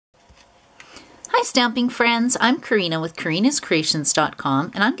Hi stamping friends, I'm Karina with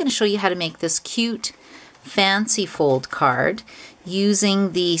karinascreations.com, and I'm going to show you how to make this cute fancy fold card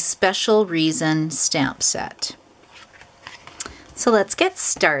using the Special Reason stamp set. So let's get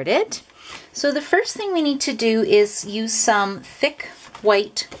started. So the first thing we need to do is use some thick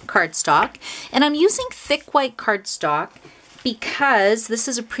white cardstock, and I'm using thick white cardstock because this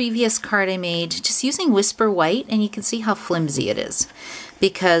is a previous card I made just using Whisper White, and you can see how flimsy it is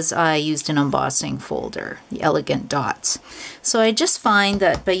because I used an embossing folder, the Elegant Dots. So I just find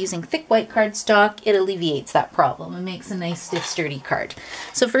that by using thick white cardstock, it alleviates that problem and makes a nice stiff sturdy card.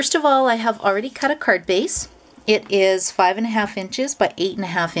 So first of all, I have already cut a card base. It is 5.5 inches by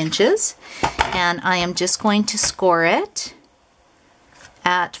 8.5 inches, and I am just going to score it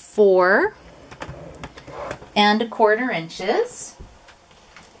at 4¼ inches.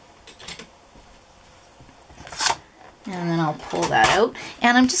 And then I'll pull that out.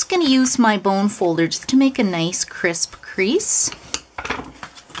 And I'm just going to use my bone folder just to make a nice crisp crease.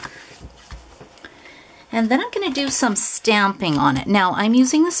 And then I'm going to do some stamping on it. Now I'm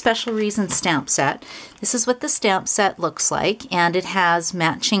using the Special Reason stamp set. This is what the stamp set looks like, and it has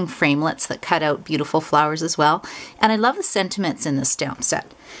matching framelits that cut out beautiful flowers as well. And I love the sentiments in this stamp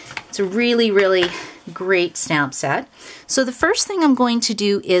set. It's a really, really great stamp set. So the first thing I'm going to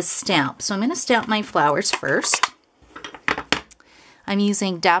do is stamp. So I'm going to stamp my flowers first. I'm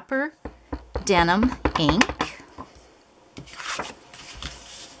using Dapper Denim ink.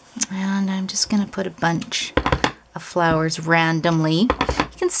 And I'm just going to put a bunch of flowers randomly.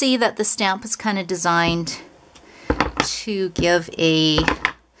 You can see that the stamp is kind of designed to give a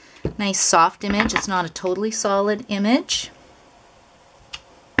nice soft image. It's not a totally solid image.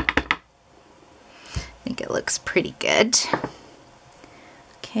 I think it looks pretty good.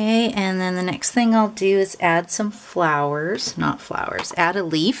 Okay, and then the next thing I'll do is add some flowers, not flowers, add a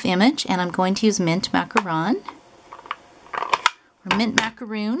leaf image, and I'm going to use Mint Macaron, or Mint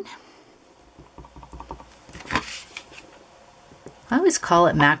Macaroon. I always call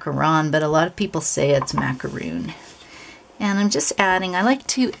it macaron, but a lot of people say it's macaroon. And I'm just adding, I like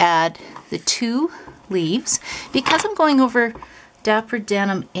to add the 2 leaves. Because I'm going over Dapper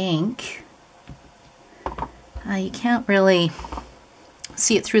Denim ink, you can't really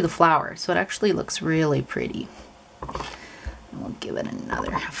see it through the flower, so it actually looks really pretty. And we'll give it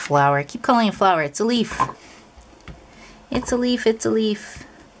another flower. I keep calling it a flower. It's a leaf. It's a leaf. It's a leaf.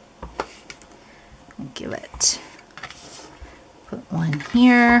 We'll give it. Put one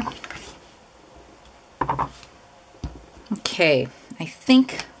here. Okay, I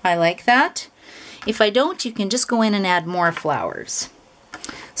think I like that. If I don't, you can just go in and add more flowers.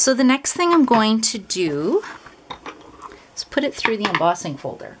 So the next thing I'm going to do, put it through the embossing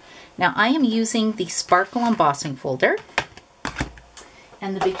folder. Now I am using the Sparkle embossing folder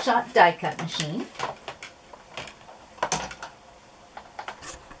and the Big Shot die cut machine.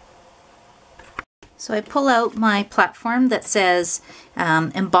 So I pull out my platform that says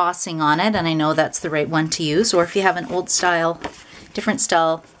embossing on it, and I know that's the right one to use, or if you have an old style, different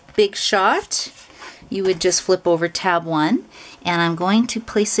style Big Shot, you would just flip over tab 1, and I'm going to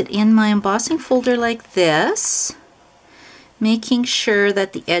place it in my embossing folder like this, making sure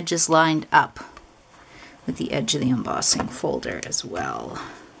that the edge is lined up with the edge of the embossing folder as well.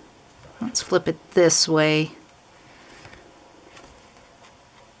 Let's flip it this way.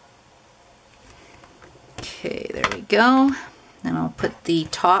 Okay, there we go. Then I'll put the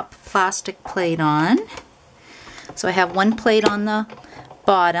top plastic plate on. So I have one plate on the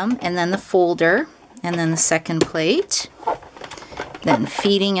bottom, and then the folder, and then the second plate. Then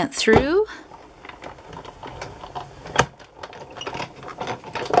feeding it through.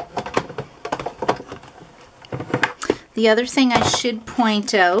 The other thing I should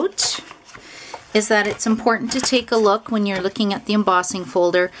point out is that it's important to take a look when you're looking at the embossing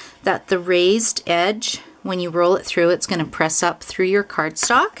folder that the raised edge, when you roll it through, it's going to press up through your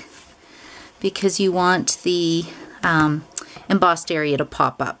cardstock because you want the embossed area to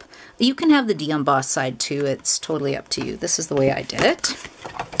pop up. You can have the de-embossed side too, it's totally up to you. This is the way I did it.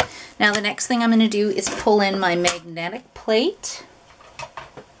 Now the next thing I'm going to do is pull in my magnetic plate.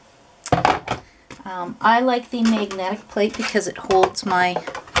 I like the magnetic plate because it holds my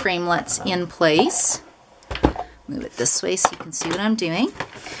framelits in place. Move it this way so you can see what I'm doing.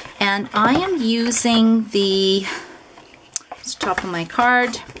 And I am using the top of my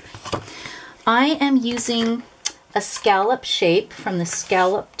card. I am using a scallop shape from the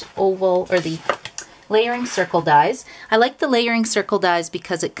Scalloped Oval, or the Layering Circle dies. I like the Layering Circle dies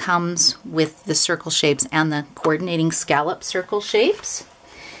because it comes with the circle shapes and the coordinating scallop circle shapes.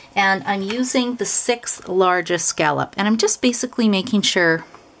 And I'm using the 6th largest scallop, and I'm just basically making sure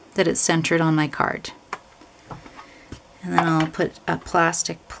that it's centered on my card. And then I'll put a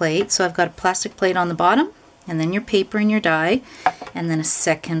plastic plate. So I've got a plastic plate on the bottom, and then your paper and your die, and then a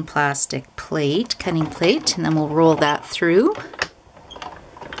second plastic plate, cutting plate, and then we'll roll that through.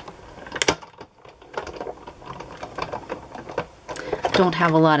 Don't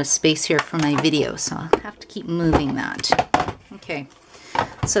have a lot of space here for my video, so I'll have to keep moving that. Okay,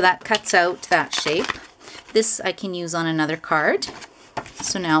 so that cuts out that shape. This I can use on another card.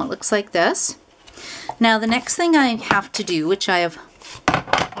 So now it looks like this. Now the next thing I have to do, which I have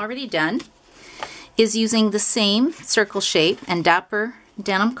already done, is using the same circle shape and Dapper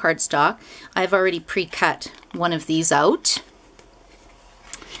denim cardstock. I've already pre-cut one of these out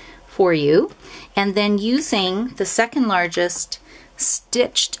for you. And then using the second largest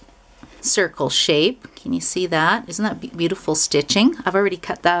stitched circle shape. Can you see that? Isn't that beautiful stitching? I've already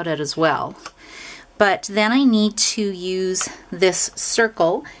cut that out as well. But then I need to use this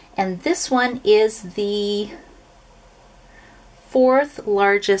circle, and this one is the 4th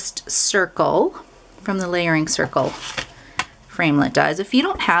largest circle from the Layering Circle framelit dies. If you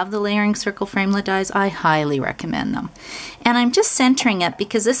don't have the Layering Circle framelit dies, I highly recommend them. And I'm just centering it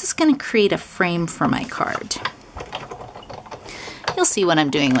because this is going to create a frame for my card. You'll see what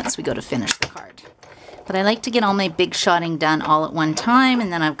I'm doing once we go to finish the card. But I like to get all my big shotting done all at one time,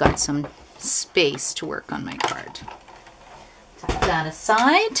 and then I've got some space to work on my card. Tuck that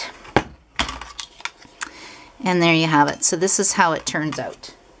aside. And there you have it. So this is how it turns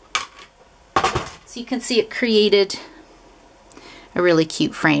out. So you can see it created a really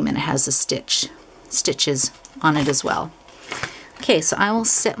cute frame, and it has the stitches on it as well. Okay, so I will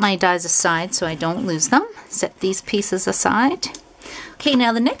set my dies aside so I don't lose them. Set these pieces aside. Okay,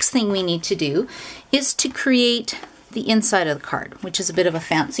 now the next thing we need to do is to create the inside of the card, which is a bit of a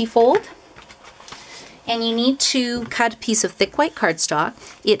fancy fold. And you need to cut a piece of thick white cardstock.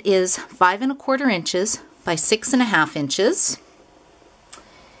 It is 5 1/4 inches by 6 1/2 inches.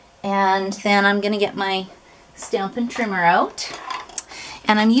 And then I'm going to get my Stampin' Trimmer out.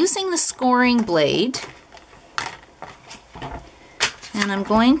 And I'm using the scoring blade. And I'm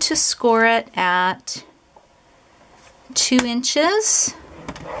going to score it at 2 inches,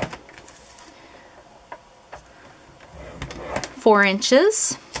 4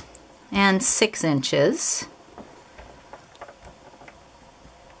 inches, and 6 inches.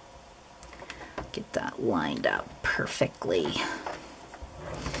 Get that lined up perfectly.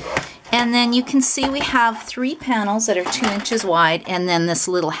 And then you can see we have 3 panels that are 2 inches wide, and then this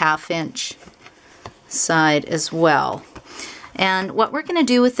little 1/2 inch side as well. And what we're going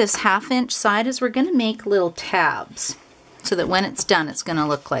to do with this 1/2 inch side is we're going to make little tabs so that when it's done it's going to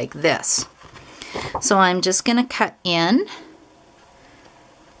look like this. So I'm just going to cut in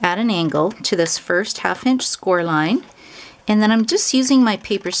at an angle to this first 1/2 inch score line, and then I'm just using my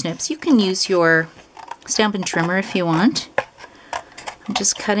paper snips. You can use your Stampin' Trimmer if you want. I'm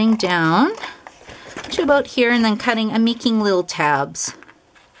just cutting down to about here, and then I'm making little tabs.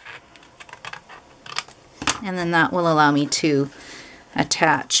 And then that will allow me to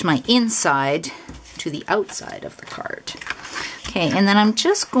attach my inside to the outside of the card. Okay, and then I'm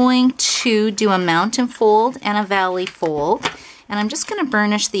just going to do a mountain fold and a valley fold, and I'm just going to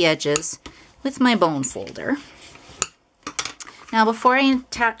burnish the edges with my bone folder. Now before I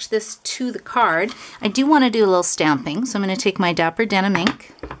attach this to the card, I do want to do a little stamping, so I'm going to take my Dapper Denim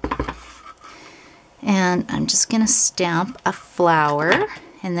ink, and I'm just going to stamp a flower,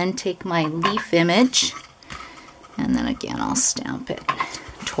 and then take my leaf image, and then again I'll stamp it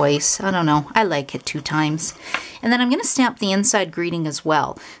twice. I don't know, I like it 2 times. And then I'm going to stamp the inside greeting as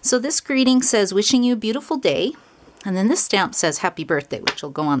well. So this greeting says, "Wishing you a beautiful day," and then this stamp says "Happy Birthday," which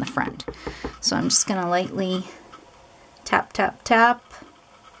will go on the front. So I'm just going to lightly tap, tap, tap,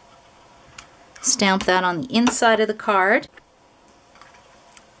 stamp that on the inside of the card.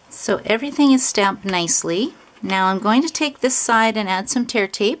 So everything is stamped nicely. Now I'm going to take this side and add some tear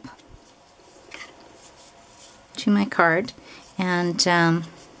tape to my card, and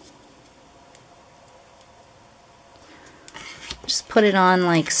just put it on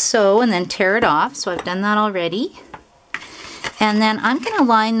like so, and then tear it off. So I've done that already. And then I'm going to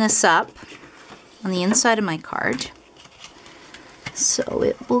line this up on the inside of my card. So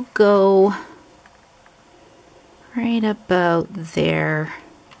it will go right about there.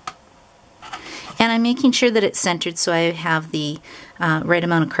 And I'm making sure that it's centered so I have the right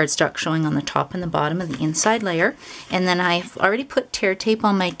amount of cardstock showing on the top and the bottom of the inside layer. And then I've already put tear tape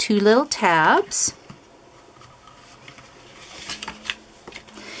on my 2 little tabs.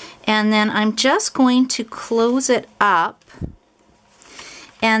 And then I'm just going to close it up,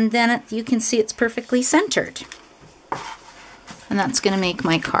 and then you can see it's perfectly centered. And that's going to make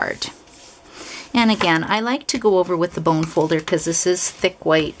my card. And again, I like to go over with the bone folder because this is thick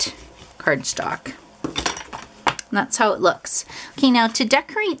white cardstock. And that's how it looks. Okay, now to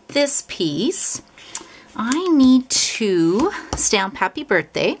decorate this piece, I need to stamp Happy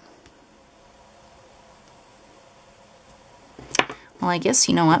Birthday. Well, I guess,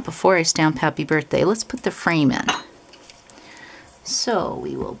 you know what, before I stamp Happy Birthday, let's put the frame in. So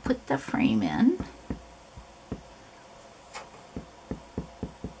we will put the frame in.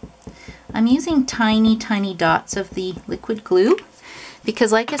 I'm using tiny, tiny dots of the liquid glue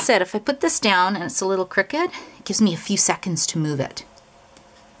because, like I said, if I put this down and it's a little crooked, it gives me a few seconds to move it.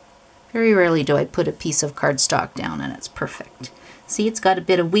 Very rarely do I put a piece of cardstock down and it's perfect. See, it's got a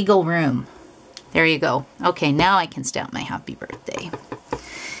bit of wiggle room. There you go. Okay, now I can stamp my Happy Birthday.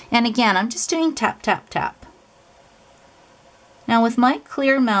 And again, I'm just doing tap, tap, tap. Now with my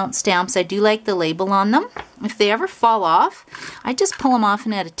clear mount stamps, I do like the label on them. If they ever fall off, I just pull them off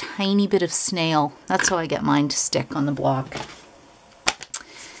and add a tiny bit of snail. That's how I get mine to stick on the block.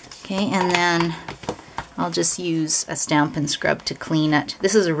 Okay, and then I'll just use a Stampin' Scrub to clean it.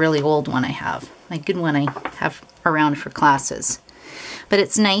 This is a really old one I have. My good one I have around for classes. But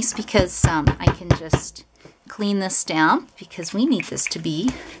it's nice because I can just clean the stamp because we need this to be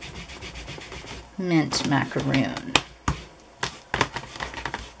mint macaroon.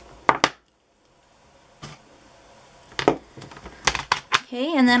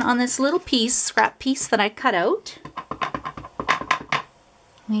 Okay, and then on this little piece, scrap piece that I cut out,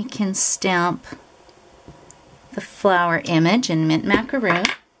 we can stamp the flower image in mint macaroon.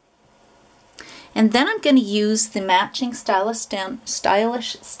 And then I'm going to use the matching Stylish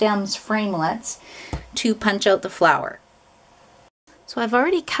Stems framelets to punch out the flower. So I've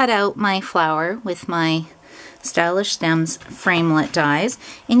already cut out my flower with my Stylish Stems framelit dies,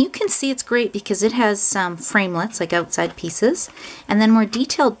 and you can see it's great because it has some framelets, like outside pieces, and then more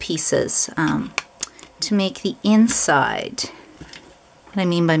detailed pieces to make the inside. What I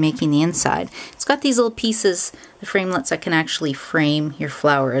mean by making the inside, it's got these little pieces, the framelets that can actually frame your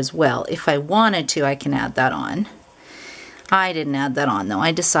flower as well. If I wanted to, I can add that on. I didn't add that on though.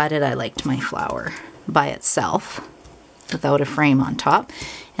 I decided I liked my flower by itself without a frame on top,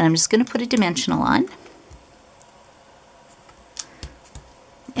 and I'm just going to put a dimensional on.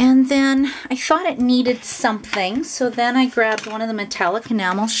 And then I thought it needed something, so then I grabbed one of the metallic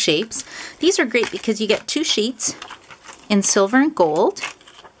enamel shapes. These are great because you get two sheets in silver and gold.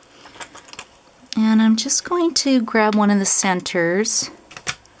 And I'm just going to grab one of the centers.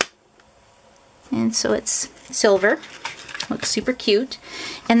 And so it's silver. Looks super cute.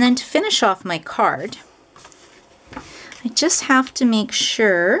 And then to finish off my card, I just have to make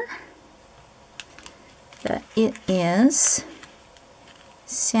sure that it is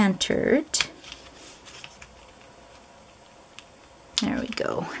centered. There we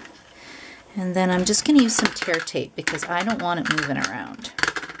go. And then I'm just going to use some tear tape because I don't want it moving around.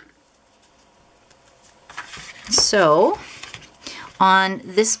 So on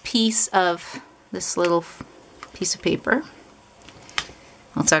this piece of this little piece of paper,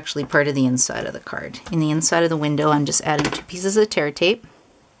 well, it's actually part of the inside of the card. In the inside of the window, I'm just adding 2 pieces of tear tape.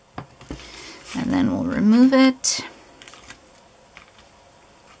 And then we'll remove it.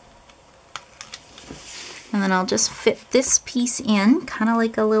 And then I'll just fit this piece in, kind of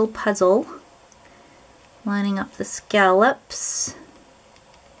like a little puzzle, lining up the scallops.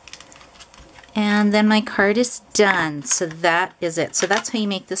 And then my card is done. So that is it. So that's how you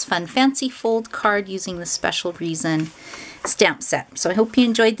make this fun fancy fold card using the Special Reason stamp set. So I hope you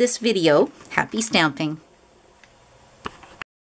enjoyed this video. Happy stamping!